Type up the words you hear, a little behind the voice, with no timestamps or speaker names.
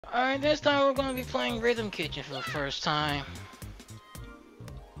Alright, this time we're gonna be playing Rhythm Kitchen for the first time.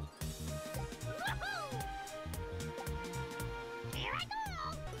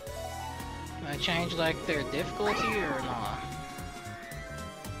 Can I change like their difficulty or not?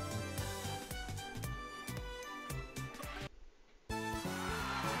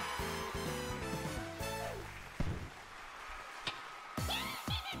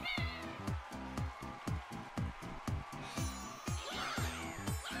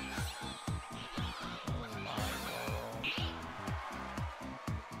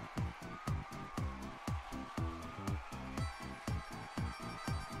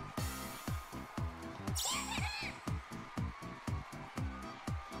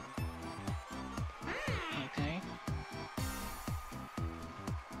 Okay.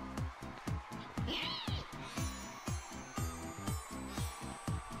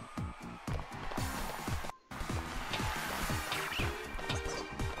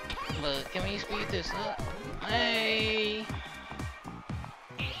 But can we speed this up? Hey!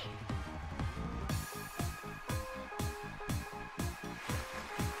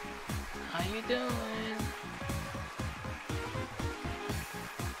 How you doing?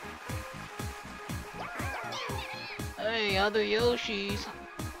 Hey, other Yoshis.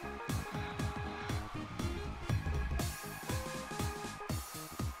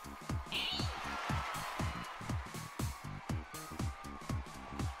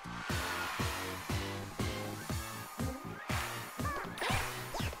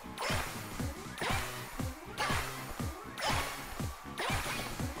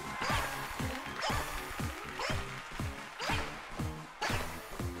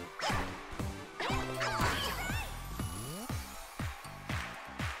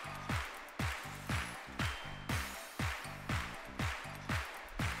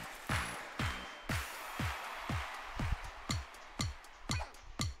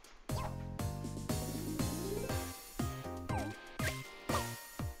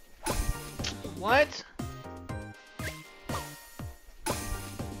 What?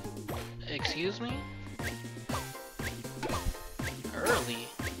 Excuse me? Early?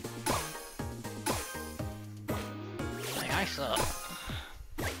 Like, I suck.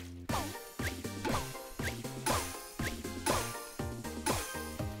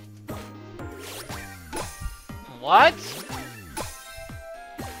 What?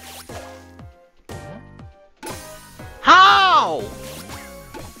 How?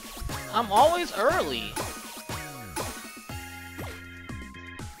 I'm always early.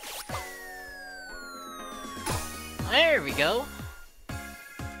 There we go.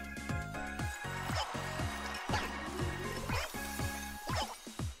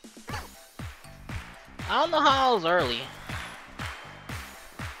 I don't know how I was early.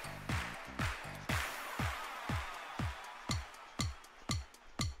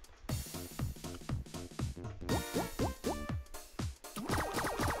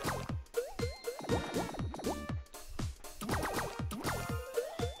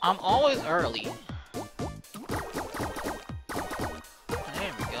 I'm always early.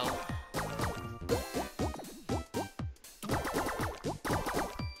 There we go.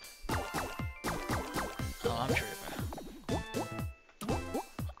 Oh, I'm tripping.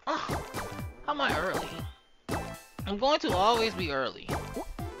 Oh, how am I early? I'm going to always be early.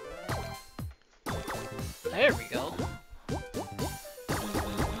 There we go.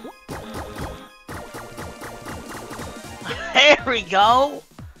 There we go!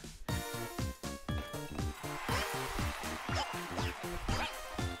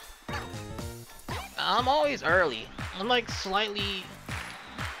 I'm always early. I'm like slightly...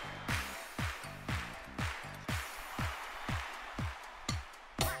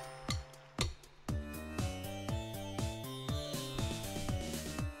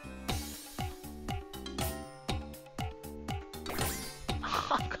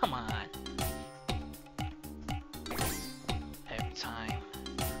 Oh, come on. Every time.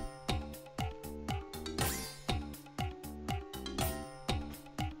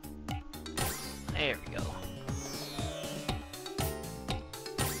 There we go.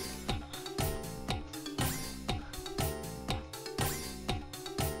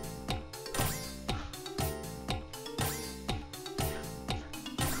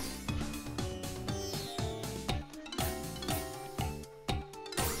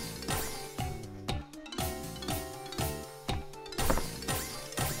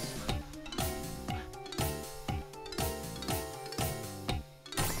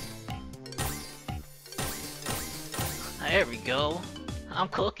 There we go. I'm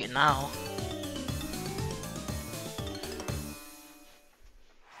cooking now.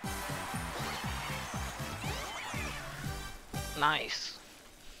 Nice.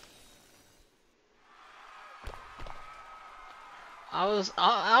 I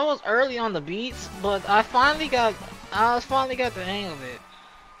was early on the beats, but I finally got the hang of it.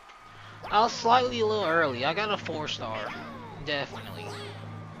 I was slightly a little early. I got a 4-star. Definitely.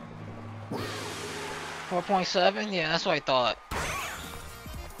 4.7? Yeah, that's what I thought.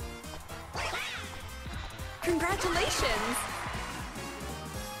 Congratulations!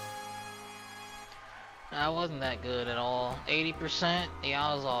 I wasn't that good at all. 80%? Yeah,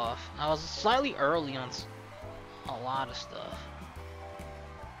 I was off. I was slightly early on a lot of stuff.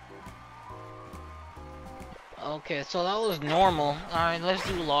 Okay, so that was normal. Alright, let's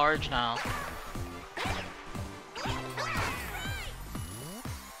do large now.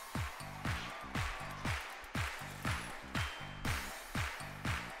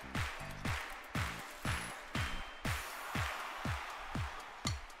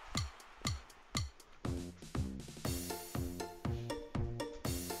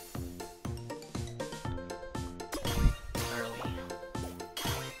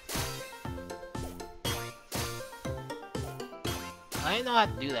 I didn't know how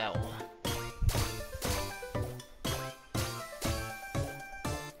to do that one.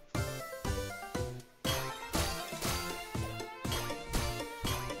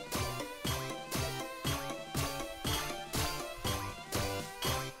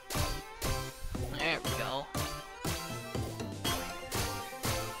 There we go.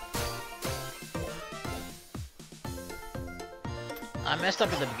 I messed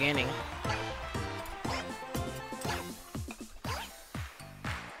up at the beginning.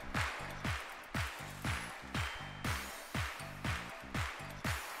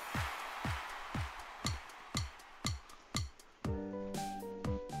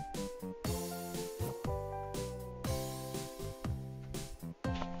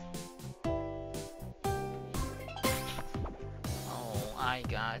 I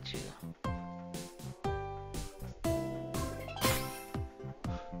got you.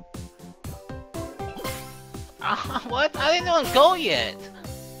 What? I didn't know it go yet.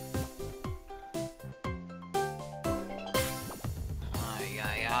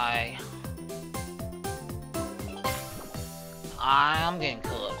 I'm getting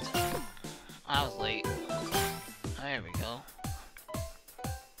cooked. I was late. There we go.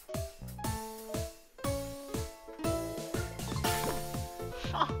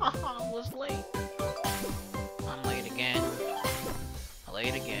 I was late. I'm late again.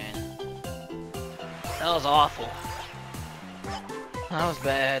 Late again. That was awful. That was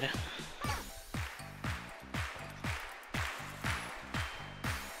bad.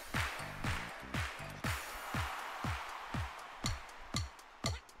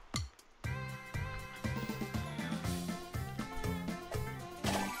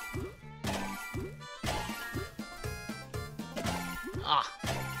 Ah.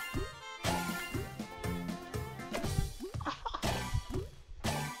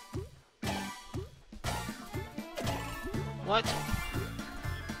 What?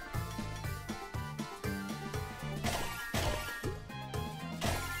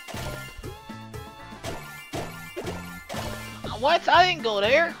 What? I didn't go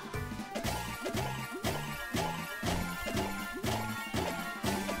there.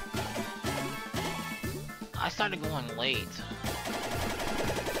 I started going late.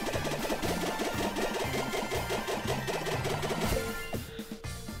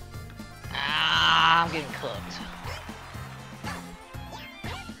 Ah, I'm getting cooked.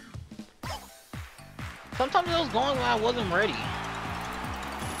 Sometimes it was going when I wasn't ready.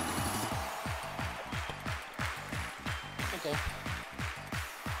 Okay.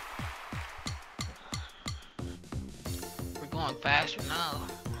 We're going faster now.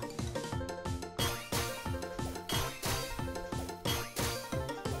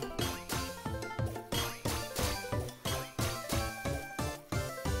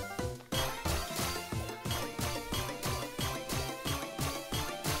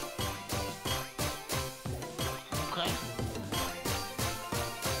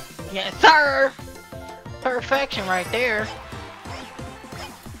 Yes, sir! Perfection right there.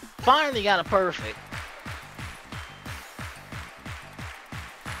 Finally got a perfect.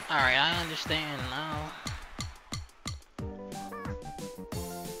 Alright, I understand now.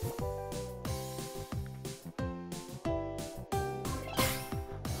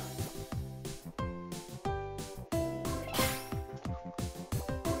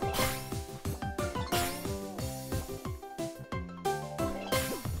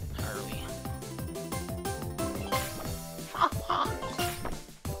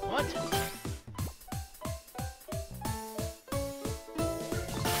 What?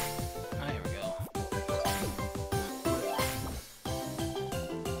 There we go.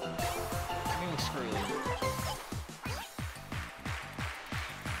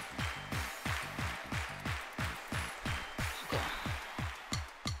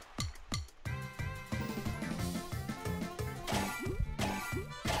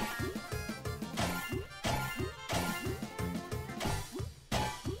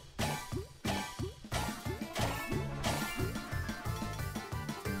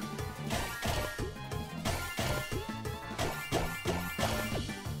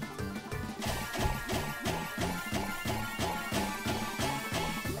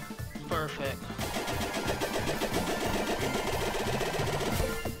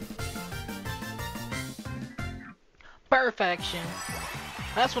 perfection.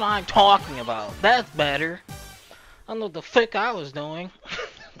 That's what I'm talking about. That's better. I don't know what the fuck I was doing.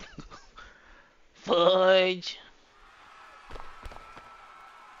 Fudge.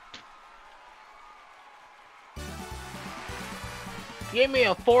 Give me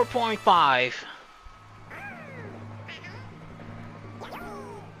a 4.5.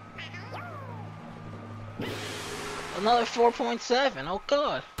 Another 4.7. Oh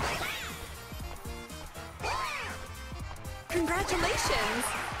god. Congratulations!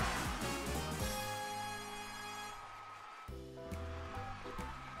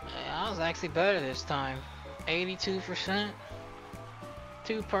 Yeah, I was actually better this time. 82%.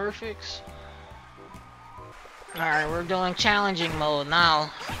 2 perfects. Alright, we're doing challenging mode now.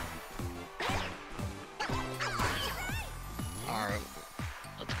 Alright,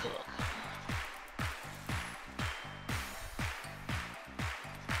 let's cook.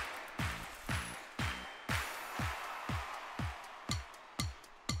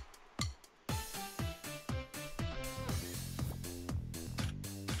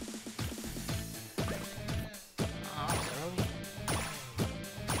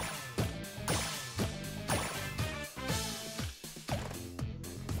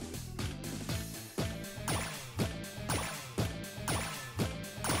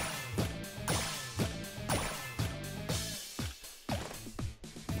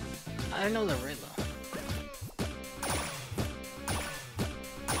 I didn't know the riddle.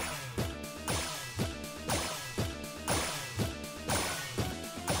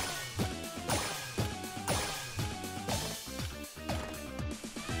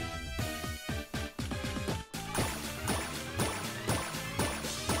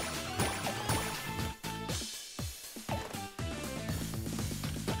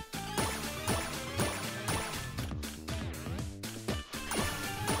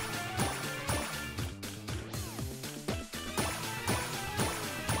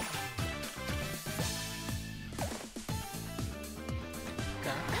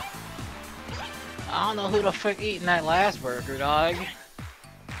 I don't know who the fuck eating that last burger, dog.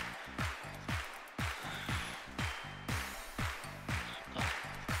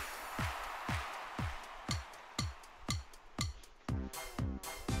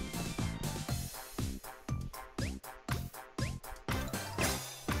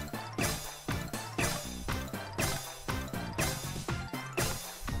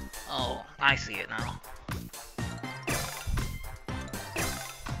 Oh, I see it now.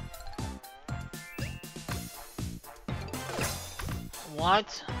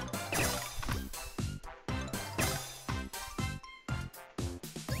 What?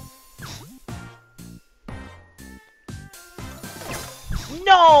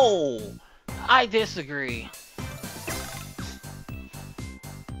 No! I disagree.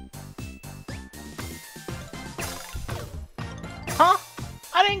 Huh?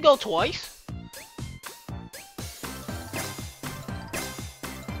 I didn't go twice.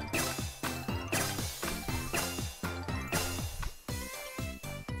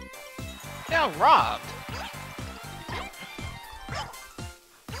 Got robbed.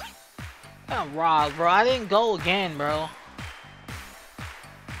 Got robbed, bro. I didn't go again, bro.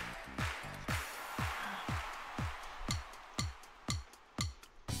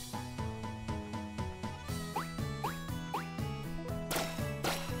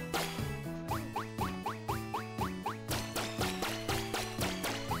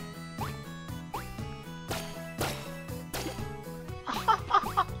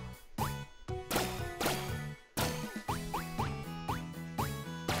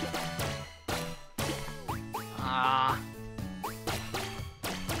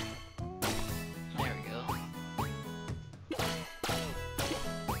 There we go.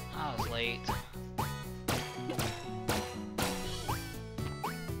 I was late.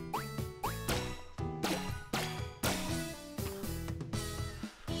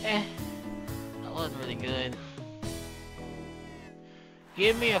 That wasn't really good.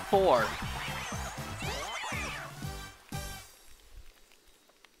 Give me a 4.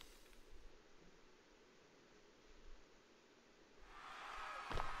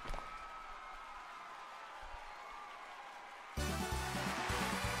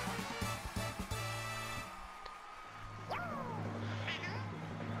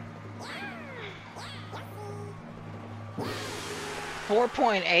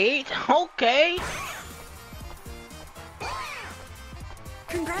 $4.8? Okay.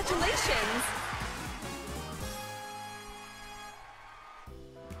 Congratulations!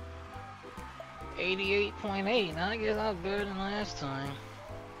 $88.8. I guess I was better than last time.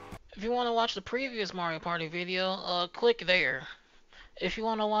 If you want to watch the previous Mario Party video, click there. If you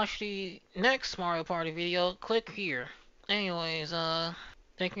want to watch the next Mario Party video, click here. Anyways,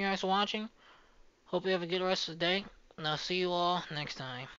 thank you guys for watching. Hope you have a good rest of the day. And I'll see you all next time.